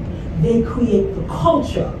 they create the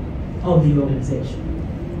culture of the organization.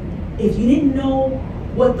 If you didn't know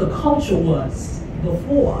what the culture was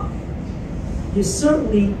before, you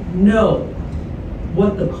certainly know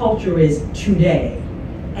what the culture is today.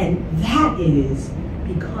 And that is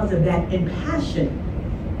because of that impassioned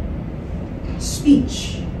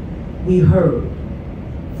speech we heard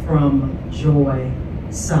from Joy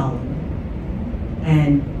Solomon.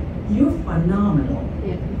 And you're phenomenal.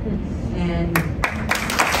 Yeah. And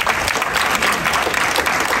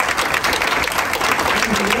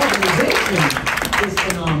the organization is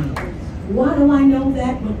phenomenal. Why do I know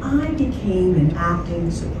that? When I became an acting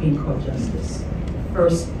Supreme Court Justice,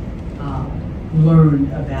 first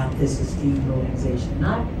learned about this esteemed organization. And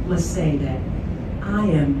I must say that I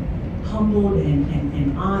am humbled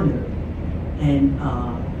and honored and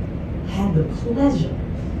had the pleasure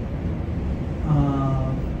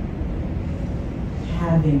of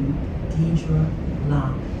having Deidre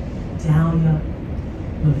Locke, Dahlia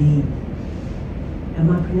Levine. Am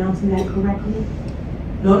I pronouncing that correctly?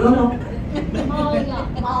 No.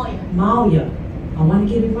 Malia. I want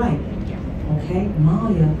to get it right. Okay,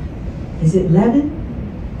 Malia. Is it Levin?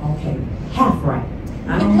 Okay, half right.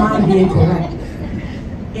 I don't mind being correct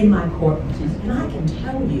in my courtroom. And I can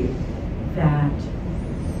tell you that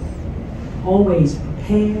always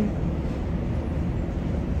prepared,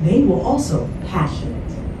 they were also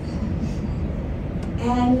passionate.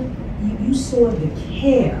 And you saw the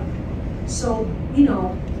care. So, you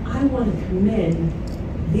know, I want to commend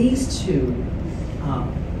these two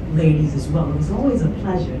ladies as well. It was always a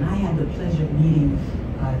pleasure, and I had the pleasure of meeting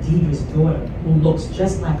Deidre's daughter, who looks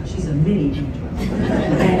just like her. She's a mini Deidre.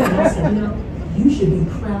 And I said, you know, you should be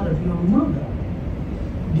proud of your mother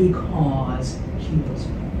because she was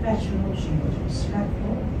professional, she was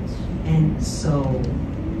respectful, and so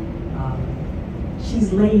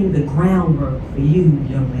she's laying the groundwork for you,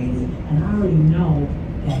 young lady, and I already know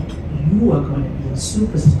that you are going to be a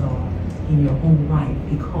superstar in your own right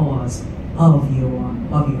because of your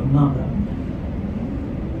mother.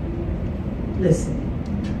 Listen,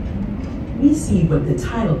 we see what the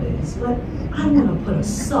title is, but I want to put a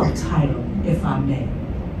subtitle, if I may.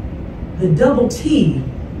 The Double T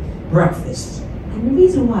Breakfast. And the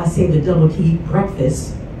reason why I say the Double T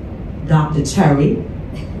Breakfast, Dr. Terry,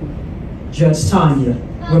 Judge Tanya,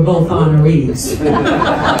 we're both honorees.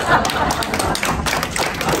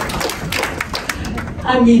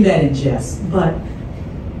 I mean that in jest, but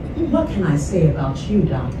what can I say about you,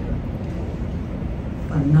 Doctor?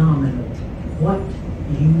 Phenomenal. What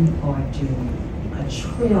you are doing, a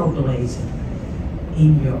trailblazer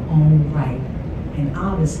in your own right. And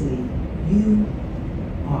obviously, you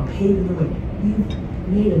are paving the way. You've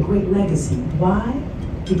made a great legacy. Why?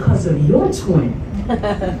 Because of your twin,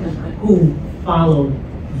 who followed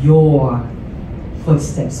your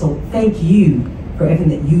footsteps. So thank you for everything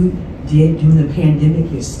that you did during the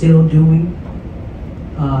pandemic, you're still doing.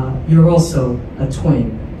 You're also a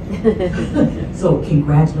twin. So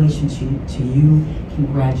congratulations to you,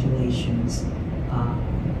 congratulations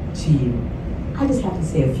to you. I just have to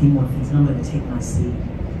say a few more things and I'm going to take my seat.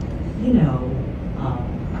 You know,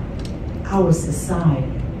 our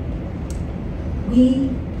society, we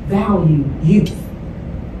value youth,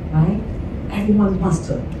 right? Everyone wants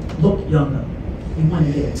to look younger. We want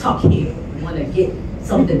to get a tuck here. We want to get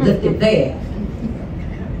something lifted there.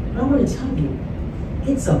 But I want to tell you,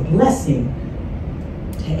 it's a blessing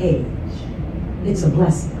to age. It's a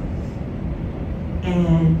blessing.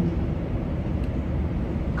 And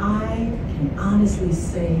I can honestly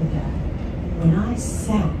say that when I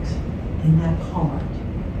sat in that part,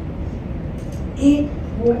 it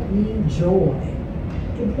brought me joy.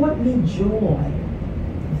 It brought me joy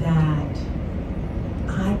that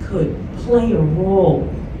I could play a role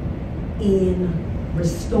in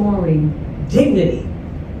restoring dignity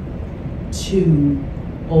to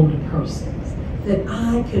older persons, that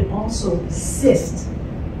I could also assist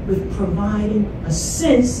with providing a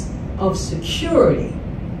sense of security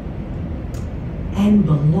and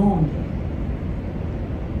belonging,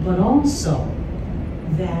 but also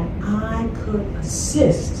that I could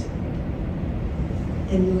assist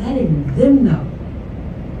in letting them know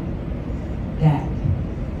that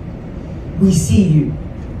we see you.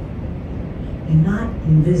 You're not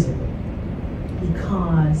invisible,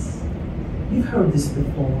 because you've heard this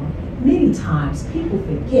before. Many times people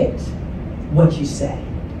forget what you say,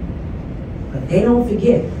 but they don't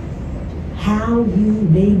forget how you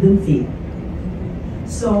made them feel.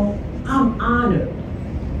 So I'm honored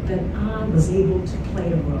that I was able to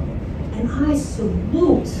play a role. And I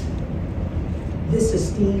salute this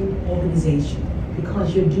esteemed organization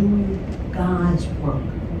because you're doing God's work.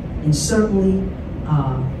 And certainly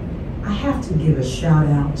I have to give a shout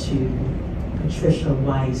out to Patricia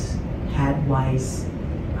Weiss, Pat Weiss.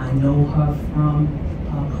 I know her from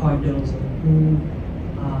Cardozo, who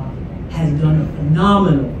has done a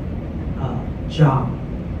phenomenal job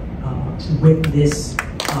with this and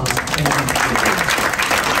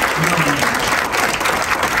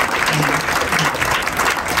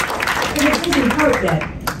it doesn't hurt that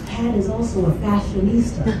Pat is also a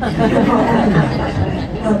fashionista.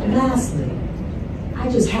 But lastly, I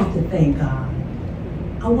just have to thank God.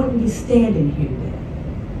 I wouldn't be standing here today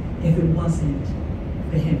if it wasn't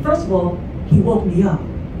for him. First of all, he woke me up.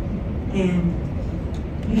 And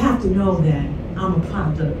you have to know that I'm a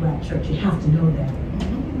product of the Black church. You have to know that.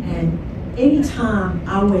 And anytime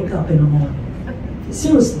I wake up in the morning,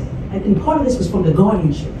 seriously, and part of this was from the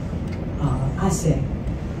guardianship, I say,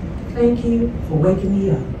 thank you for waking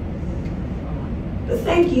me up. But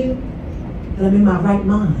thank you that I'm in my right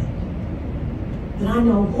mind, that I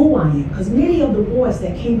know who I am. Because many of the wards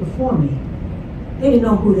that came before me, they didn't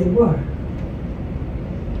know who they were.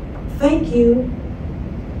 Thank you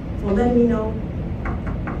for letting me know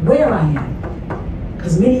where I am.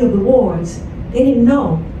 Because many of the wards, they didn't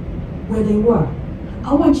know where they were.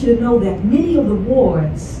 I want you to know that many of the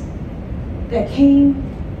wards that came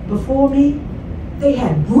before me, they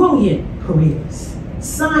had brilliant careers.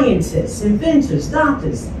 Scientists, inventors,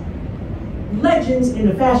 doctors, legends in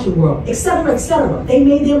the fashion world, etc., etc. They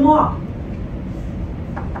made their mark.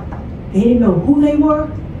 They didn't know who they were.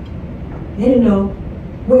 They didn't know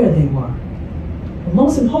where they were. But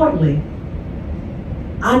most importantly,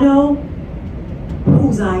 I know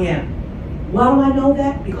whose I am. Why do I know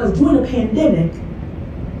that? Because during the pandemic,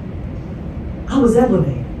 I was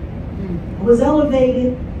elevated. I was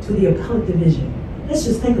elevated to the Appellate division. Let's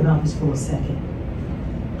just think about this for a second.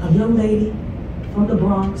 A young lady from the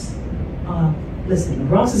Bronx. Listen, the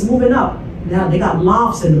Bronx is moving up. Now they got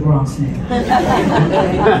lofts in the Bronx now.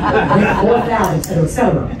 Fourth Avenue, et cetera, et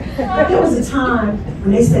cetera. There was a time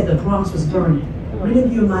when they said the Bronx was burning. Many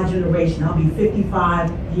of you in my generation, I'll be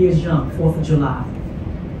 55 years young, 4th of July.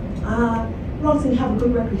 Bronx didn't have a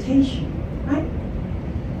good reputation, right?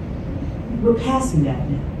 We're passing that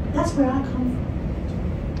now. That's where I come from.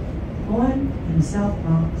 Born in the South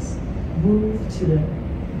Bronx, moved to the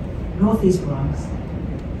Northeast Bronx,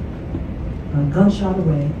 a gunshot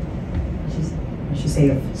away. I should say,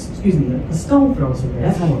 excuse me, a stone throws away.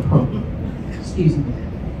 That's how we're from. Excuse me.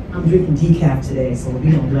 I'm drinking decaf today, so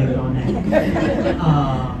we don't blame it on that.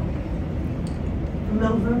 From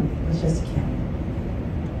Mount Vernon, Westchester County.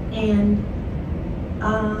 And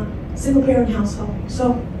single parent household.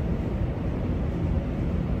 So,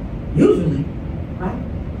 usually, right?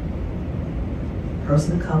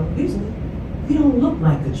 Person of color, usually, you don't look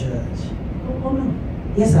like the judge. Oh no.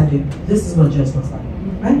 Yes, I do. This is what a judge looks like,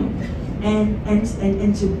 right?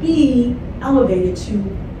 And to be elevated to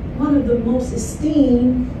one of the most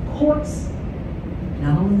esteemed courts,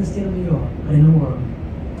 not only in the state of New York, but in the world.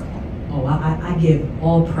 Oh, I give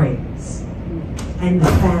all praise. And the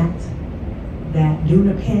fact that during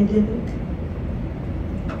the pandemic,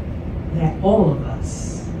 that all of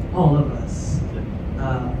us,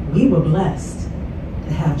 we were blessed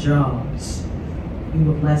to have jobs. We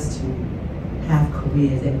were blessed to have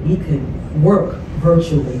careers, that we could work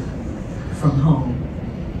virtually from home.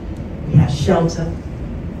 We have shelter.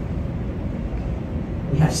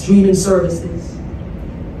 We have streaming services.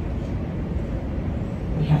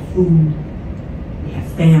 We have food. We have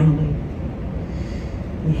family.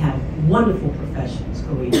 We have wonderful professions,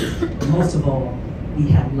 careers. But most of all, we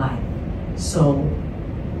have life. So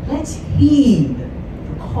let's heed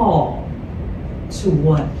the call to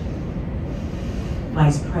what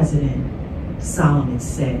Vice President Solomon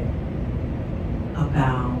said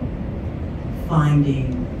about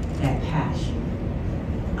finding that passion,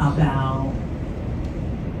 about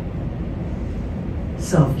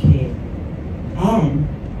self-care. And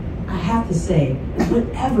I have to say,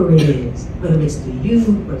 whatever it is, whether it's the youth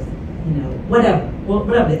or,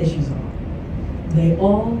 whatever the issues are, they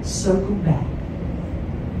all circle back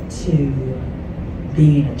to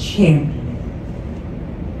being a champion,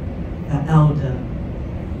 an elder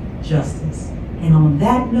justice. And on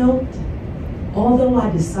that note, although I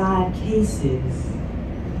decide cases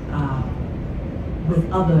with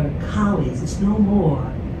other colleagues, it's no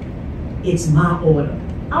more, it's my order.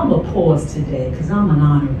 I'm gonna pause today because I'm an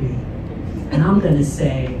honoree. And I'm gonna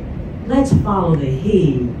say, let's follow the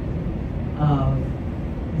heed of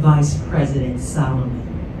Vice President Solomon.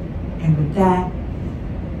 And with that,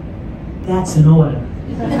 that's an order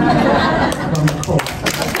from the court.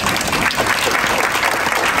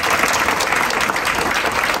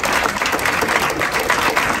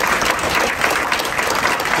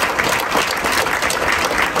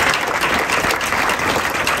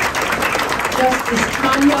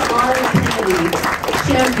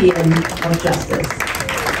 champion of justice.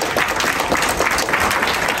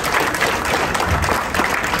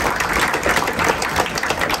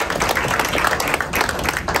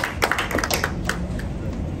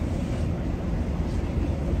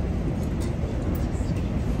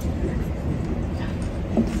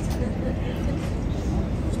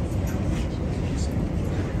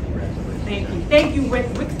 Thank you, Rick.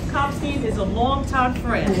 Rick Copstein is a longtime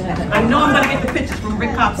friend. I know I'm going to get the pictures from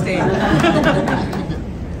Rick Copstein.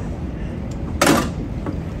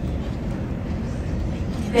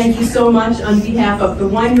 Thank you so much. On behalf of the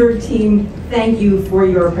Weinberg team, thank you for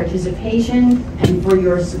your participation and for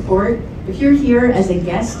your support. If you're here as a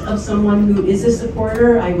guest of someone who is a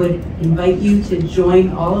supporter, I would invite you to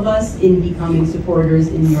join all of us in becoming supporters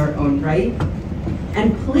in your own right.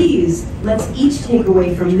 And please, let's each take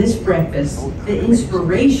away from this breakfast the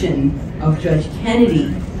inspiration of Judge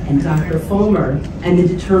Kennedy and Dr. Fulmer and the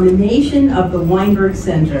determination of the Weinberg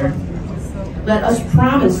Center. Let us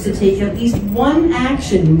promise to take at least one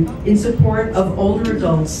action in support of older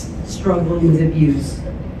adults struggling with abuse.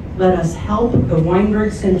 Let us help the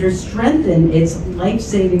Weinberg Center strengthen its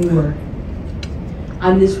life-saving work.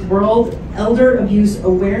 On this World Elder Abuse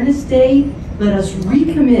Awareness Day, let us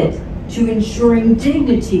recommit to ensuring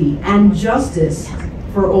dignity and justice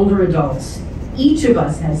for older adults. Each of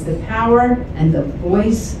us has the power and the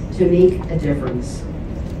voice to make a difference.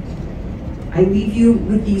 I leave you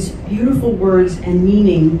with these beautiful words and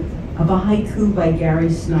meaning of a haiku by Gary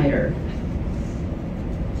Snyder.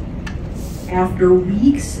 After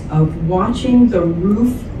weeks of watching the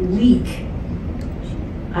roof leak,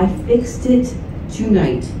 I fixed it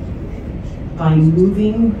tonight by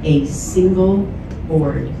moving a single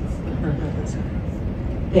board.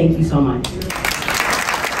 Thank you so much.